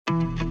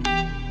Hi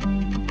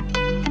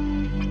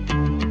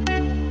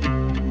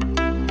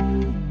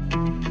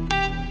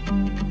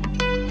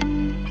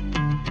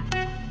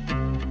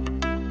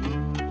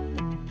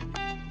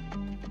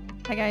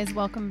guys,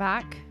 welcome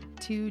back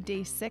to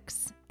day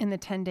 6 in the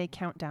 10-day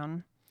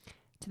countdown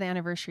to the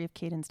anniversary of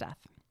Kaden's death.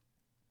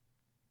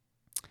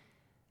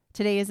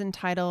 Today is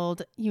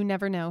entitled, You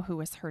Never Know Who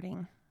Was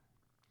Hurting.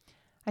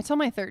 I told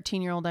my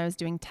 13-year-old I was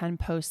doing 10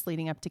 posts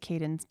leading up to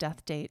Kaden's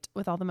death date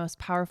with all the most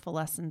powerful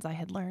lessons I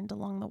had learned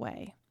along the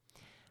way.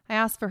 I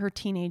asked for her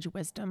teenage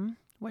wisdom,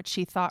 what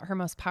she thought her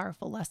most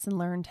powerful lesson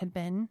learned had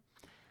been.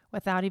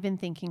 Without even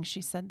thinking,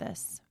 she said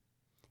this,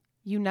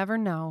 You never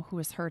know who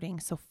is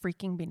hurting, so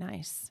freaking be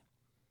nice.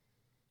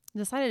 I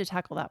decided to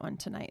tackle that one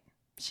tonight.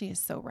 She is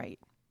so right.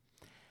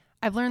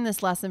 I've learned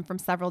this lesson from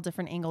several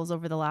different angles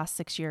over the last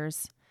 6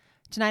 years.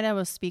 Tonight I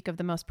will speak of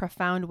the most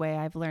profound way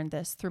I've learned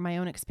this through my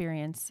own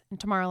experience, and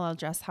tomorrow I'll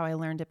address how I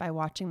learned it by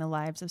watching the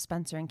lives of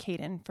Spencer and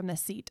Kaden from the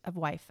seat of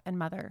wife and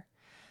mother.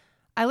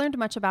 I learned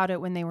much about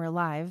it when they were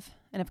alive,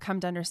 and have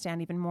come to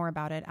understand even more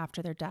about it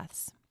after their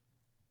deaths.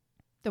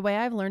 The way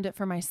I've learned it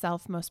for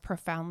myself most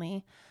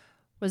profoundly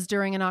was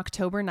during an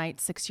October night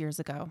 6 years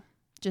ago.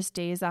 Just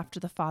days after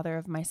the father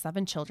of my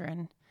 7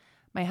 children,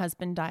 my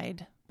husband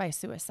died by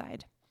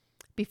suicide.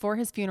 Before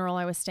his funeral,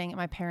 I was staying at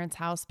my parents'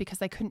 house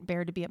because I couldn't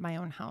bear to be at my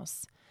own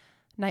house.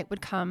 Night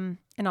would come,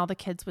 and all the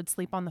kids would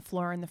sleep on the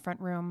floor in the front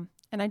room,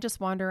 and I'd just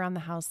wander around the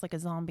house like a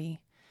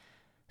zombie.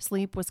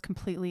 Sleep was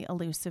completely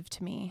elusive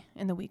to me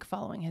in the week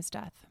following his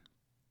death.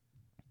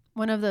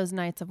 One of those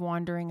nights of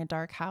wandering a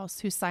dark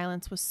house whose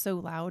silence was so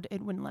loud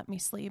it wouldn't let me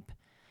sleep.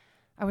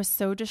 I was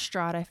so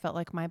distraught I felt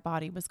like my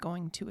body was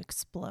going to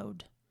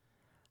explode.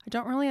 I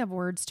don't really have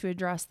words to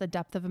address the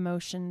depth of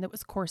emotion that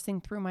was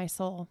coursing through my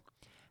soul.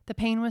 The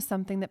pain was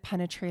something that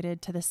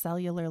penetrated to the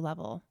cellular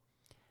level.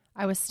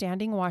 I was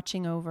standing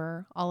watching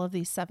over all of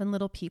these 7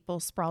 little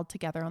people sprawled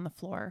together on the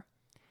floor,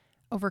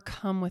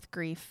 overcome with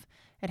grief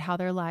at how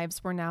their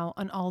lives were now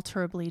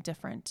unalterably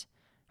different,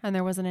 and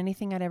there wasn't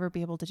anything I'd ever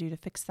be able to do to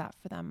fix that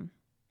for them.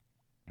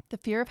 The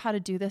fear of how to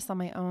do this on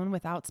my own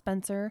without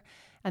Spencer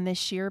and the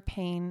sheer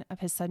pain of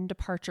his sudden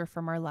departure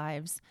from our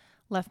lives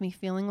left me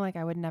feeling like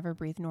I would never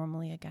breathe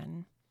normally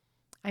again.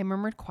 I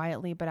murmured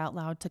quietly but out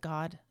loud to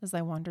God as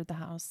I wandered the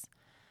house.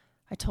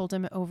 I told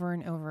him over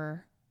and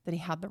over that he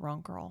had the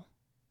wrong girl.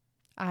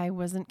 I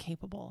wasn't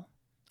capable.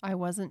 I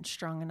wasn't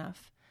strong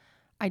enough.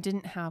 I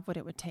didn't have what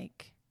it would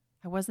take.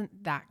 I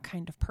wasn't that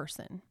kind of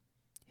person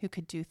who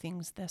could do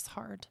things this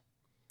hard.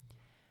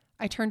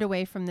 I turned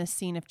away from this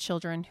scene of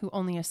children who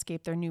only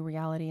escape their new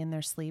reality in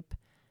their sleep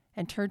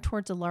and turned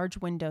towards a large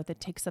window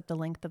that takes up the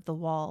length of the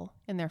wall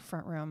in their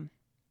front room.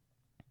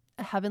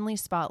 A heavenly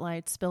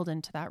spotlight spilled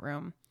into that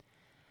room,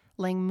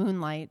 laying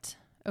moonlight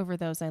over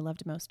those I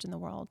loved most in the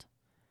world.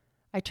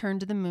 I turned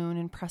to the moon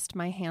and pressed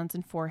my hands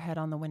and forehead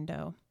on the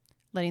window,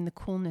 letting the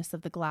coolness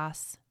of the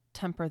glass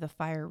temper the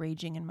fire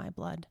raging in my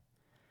blood.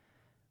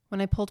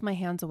 When I pulled my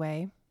hands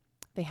away,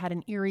 they had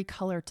an eerie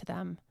color to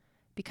them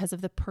because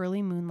of the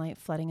pearly moonlight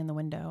flooding in the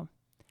window.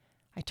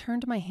 I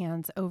turned my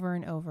hands over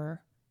and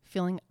over,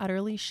 feeling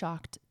utterly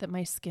shocked that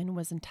my skin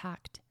was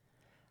intact.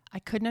 I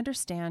couldn't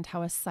understand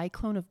how a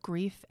cyclone of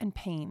grief and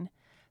pain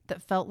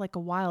that felt like a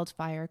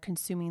wildfire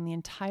consuming the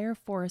entire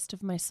forest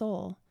of my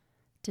soul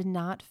did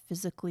not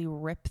physically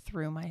rip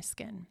through my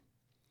skin.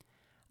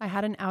 I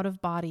had an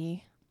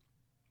out-of-body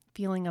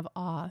feeling of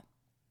awe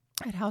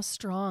at how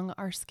strong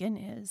our skin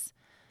is.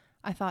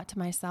 I thought to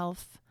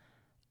myself,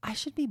 I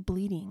should be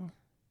bleeding.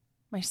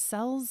 My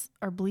cells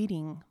are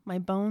bleeding. My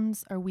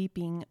bones are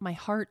weeping. My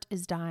heart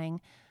is dying.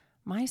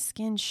 My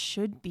skin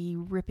should be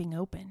ripping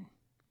open.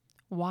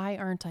 Why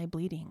aren't I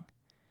bleeding?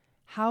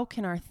 How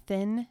can our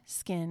thin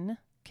skin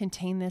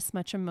contain this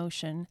much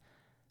emotion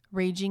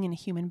raging in a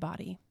human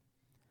body?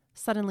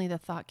 Suddenly the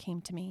thought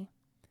came to me.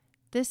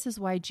 This is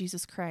why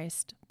Jesus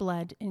Christ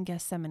bled in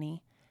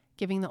Gethsemane,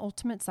 giving the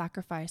ultimate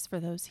sacrifice for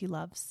those he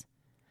loves.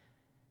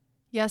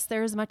 Yes,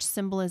 there is much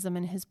symbolism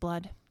in his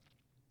blood,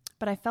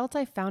 but I felt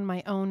I found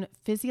my own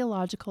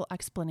physiological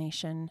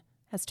explanation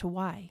as to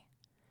why.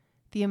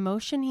 The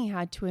emotion he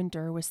had to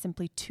endure was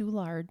simply too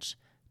large,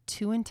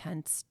 too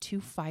intense,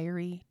 too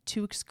fiery,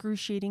 too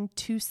excruciating,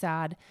 too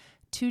sad,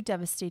 too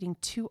devastating,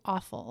 too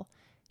awful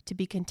to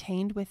be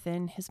contained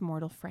within his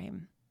mortal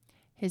frame.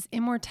 His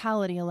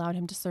immortality allowed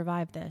him to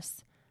survive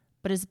this,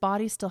 but his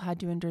body still had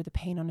to endure the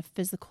pain on a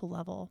physical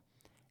level,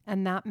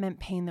 and that meant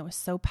pain that was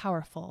so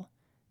powerful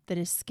that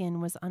his skin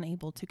was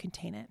unable to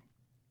contain it.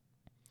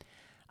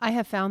 I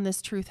have found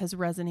this truth has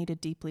resonated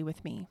deeply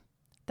with me.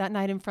 That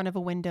night in front of a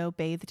window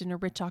bathed in a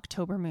rich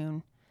October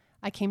moon,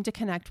 I came to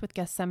connect with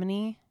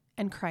Gethsemane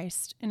and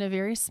Christ in a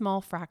very small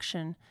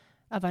fraction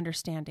of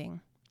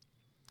understanding.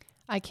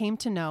 I came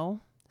to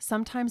know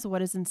sometimes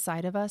what is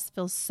inside of us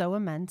feels so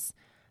immense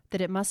that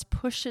it must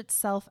push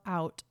itself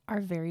out our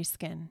very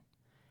skin.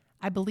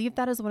 I believe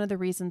that is one of the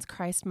reasons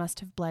Christ must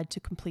have bled to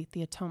complete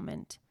the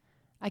atonement.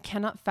 I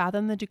cannot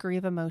fathom the degree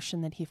of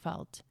emotion that he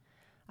felt.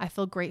 I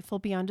feel grateful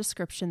beyond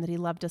description that he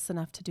loved us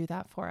enough to do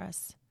that for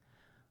us.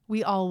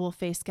 We all will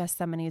face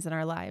Gethsemanes in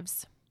our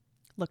lives.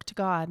 look to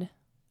God,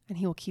 and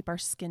He will keep our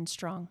skin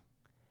strong.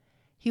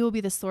 He will be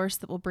the source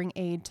that will bring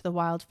aid to the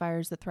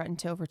wildfires that threaten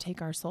to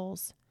overtake our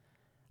souls.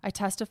 I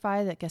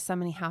testify that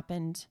Gethsemane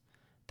happened,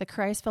 that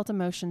Christ felt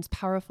emotions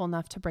powerful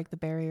enough to break the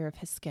barrier of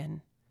His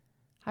skin.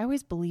 I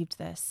always believed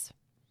this,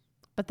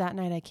 but that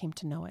night I came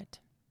to know it.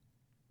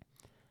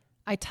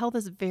 I tell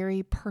this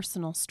very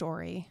personal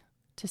story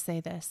to say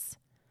this.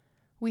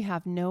 We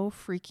have no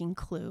freaking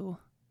clue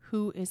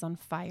who is on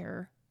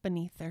fire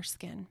beneath their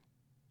skin.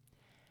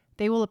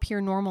 They will appear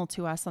normal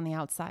to us on the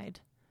outside,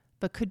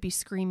 but could be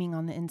screaming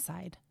on the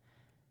inside.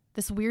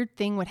 This weird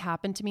thing would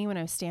happen to me when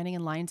I was standing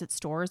in lines at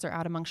stores or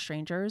out among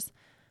strangers.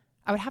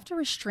 I would have to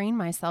restrain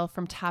myself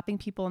from tapping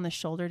people on the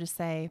shoulder to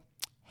say,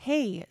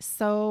 "Hey,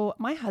 so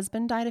my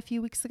husband died a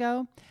few weeks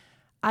ago.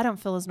 I don't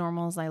feel as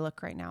normal as I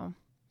look right now."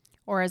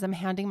 Or as I'm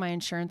handing my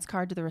insurance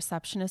card to the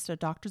receptionist at a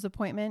doctor's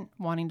appointment,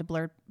 wanting to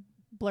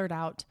blurt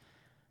out,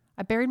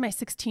 "I buried my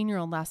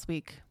 16-year-old last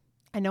week.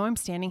 I know I'm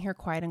standing here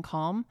quiet and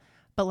calm,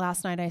 but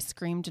last night I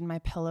screamed in my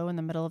pillow in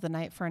the middle of the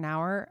night for an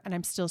hour, and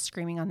I'm still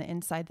screaming on the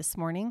inside this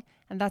morning,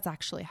 and that's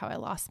actually how I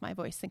lost my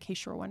voice, in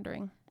case you were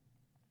wondering."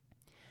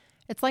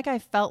 It's like I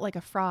felt like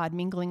a fraud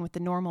mingling with the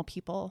normal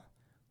people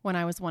when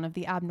I was one of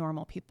the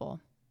abnormal people.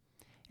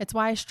 It's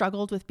why I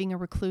struggled with being a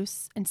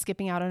recluse and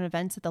skipping out on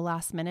events at the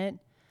last minute,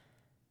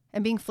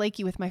 and being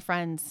flaky with my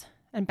friends,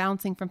 and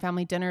bouncing from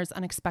family dinners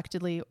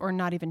unexpectedly or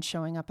not even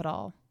showing up at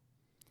all.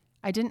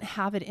 I didn't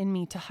have it in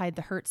me to hide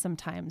the hurt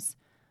sometimes,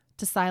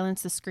 to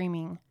silence the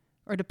screaming,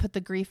 or to put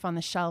the grief on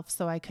the shelf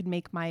so I could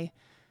make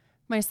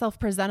myself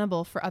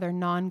presentable for other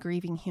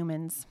non-grieving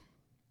humans.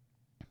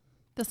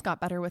 This got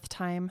better with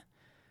time.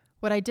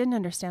 What I didn't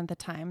understand at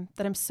the time,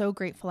 that I'm so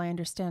grateful I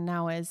understand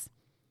now, is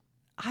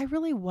I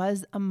really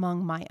was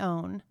among my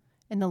own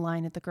in the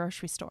line at the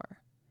grocery store.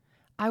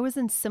 I was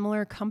in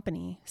similar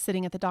company,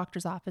 sitting at the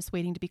doctor's office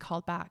waiting to be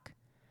called back.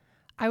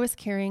 I was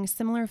carrying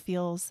similar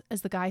feels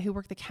as the guy who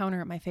worked the counter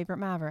at my favorite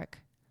Maverick.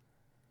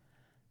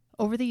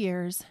 Over the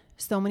years,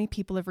 so many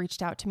people have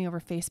reached out to me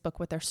over Facebook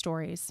with their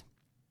stories.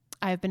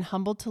 I have been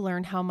humbled to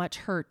learn how much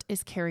hurt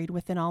is carried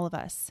within all of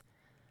us.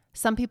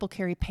 Some people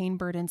carry pain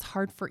burdens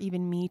hard for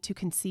even me to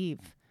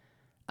conceive.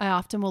 I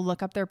often will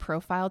look up their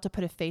profile to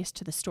put a face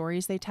to the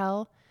stories they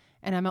tell,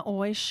 and I'm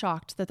always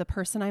shocked that the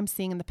person I'm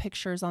seeing in the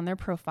pictures on their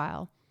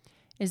profile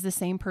is the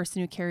same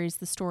person who carries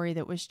the story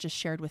that was just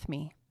shared with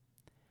me.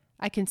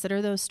 I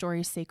consider those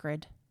stories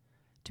sacred.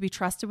 To be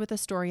trusted with a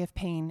story of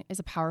pain is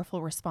a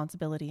powerful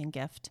responsibility and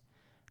gift.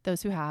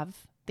 Those who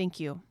have, thank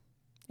you.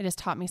 It has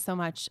taught me so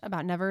much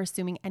about never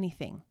assuming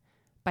anything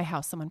by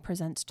how someone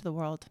presents to the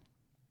world.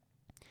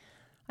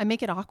 I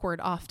make it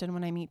awkward often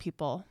when I meet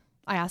people.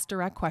 I ask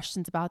direct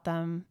questions about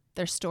them,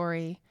 their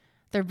story,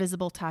 their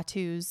visible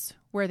tattoos,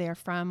 where they are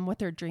from, what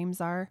their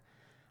dreams are.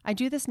 I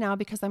do this now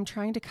because I'm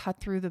trying to cut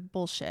through the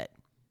bullshit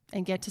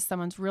and get to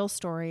someone's real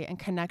story and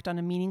connect on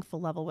a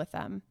meaningful level with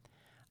them.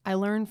 I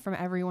learn from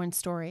everyone's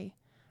story.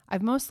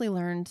 I've mostly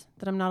learned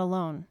that I'm not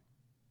alone.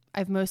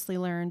 I've mostly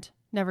learned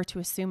never to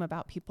assume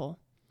about people.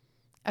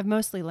 I've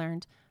mostly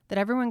learned that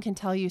everyone can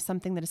tell you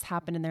something that has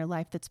happened in their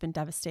life that's been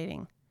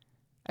devastating.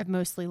 I've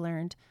mostly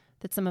learned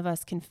that some of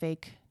us can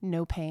fake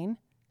no pain,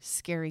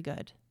 scary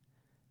good.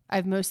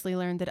 I've mostly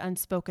learned that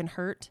unspoken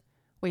hurt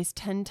weighs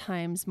 10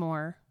 times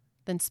more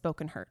than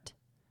spoken hurt.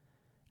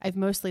 I've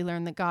mostly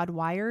learned that God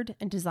wired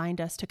and designed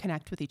us to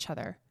connect with each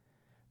other.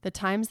 The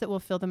times that will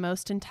feel the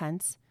most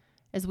intense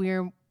is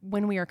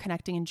when we are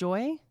connecting in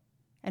joy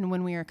and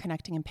when we are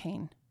connecting in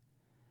pain.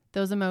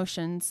 Those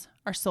emotions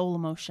are soul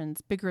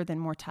emotions, bigger than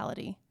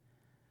mortality.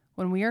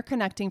 When we are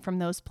connecting from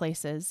those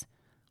places,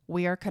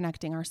 we are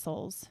connecting our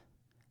souls.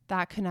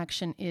 That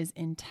connection is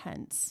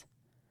intense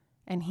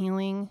and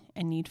healing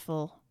and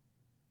needful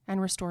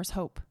and restores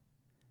hope.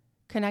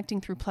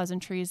 Connecting through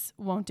pleasantries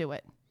won't do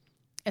it.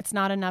 It's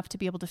not enough to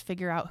be able to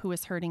figure out who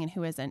is hurting and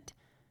who isn't.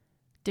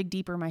 Dig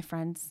deeper, my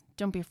friends.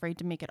 Don't be afraid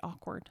to make it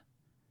awkward.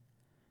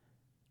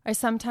 I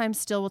sometimes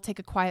still will take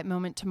a quiet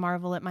moment to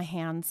marvel at my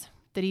hands,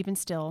 that even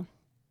still,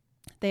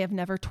 they have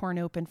never torn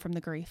open from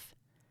the grief,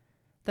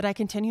 that I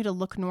continue to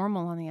look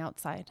normal on the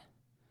outside.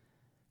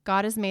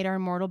 God has made our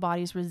mortal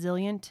bodies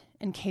resilient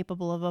and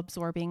capable of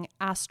absorbing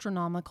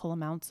astronomical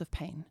amounts of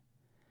pain.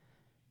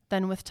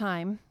 Then with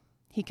time,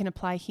 He can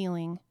apply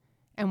healing,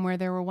 and where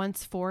there were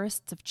once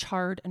forests of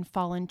charred and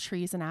fallen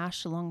trees and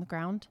ash along the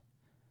ground,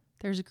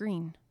 there's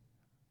green,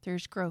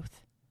 there's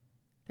growth,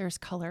 there's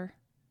color,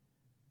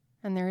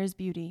 and there is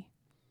beauty.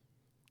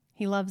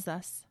 He loves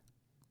us.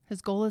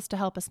 His goal is to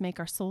help us make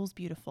our souls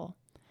beautiful.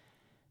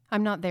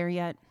 I'm not there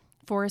yet.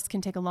 Forests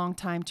can take a long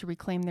time to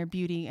reclaim their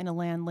beauty in a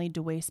land laid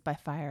to waste by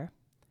fire.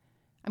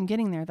 I'm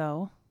getting there,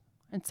 though,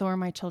 and so are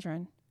my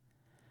children.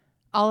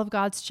 All of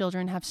God's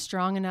children have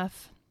strong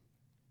enough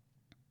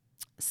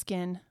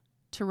skin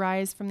to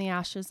rise from the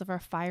ashes of our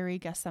fiery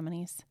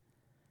Gethsemanes.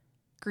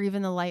 Grieve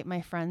in the light, my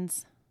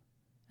friends.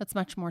 That's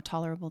much more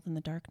tolerable than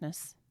the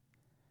darkness.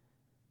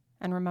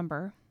 And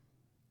remember,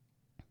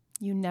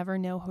 you never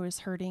know who is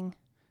hurting,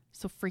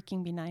 so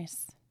freaking be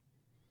nice.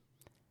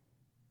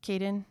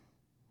 Kaden,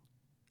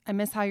 I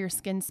miss how your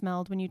skin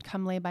smelled when you'd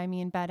come lay by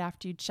me in bed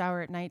after you'd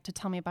shower at night to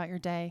tell me about your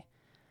day.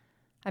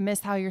 I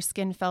miss how your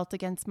skin felt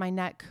against my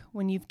neck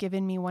when you've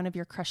given me one of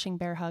your crushing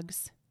bear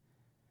hugs.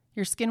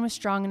 Your skin was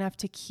strong enough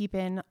to keep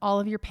in all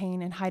of your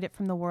pain and hide it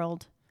from the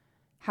world.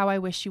 How I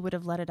wish you would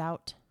have let it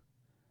out.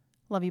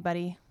 Love you,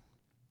 buddy.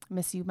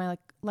 Miss you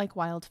like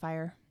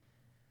wildfire.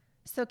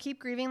 So keep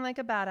grieving like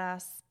a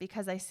badass,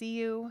 because I see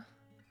you,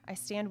 I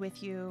stand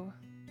with you,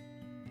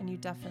 and you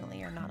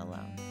definitely are not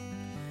alone.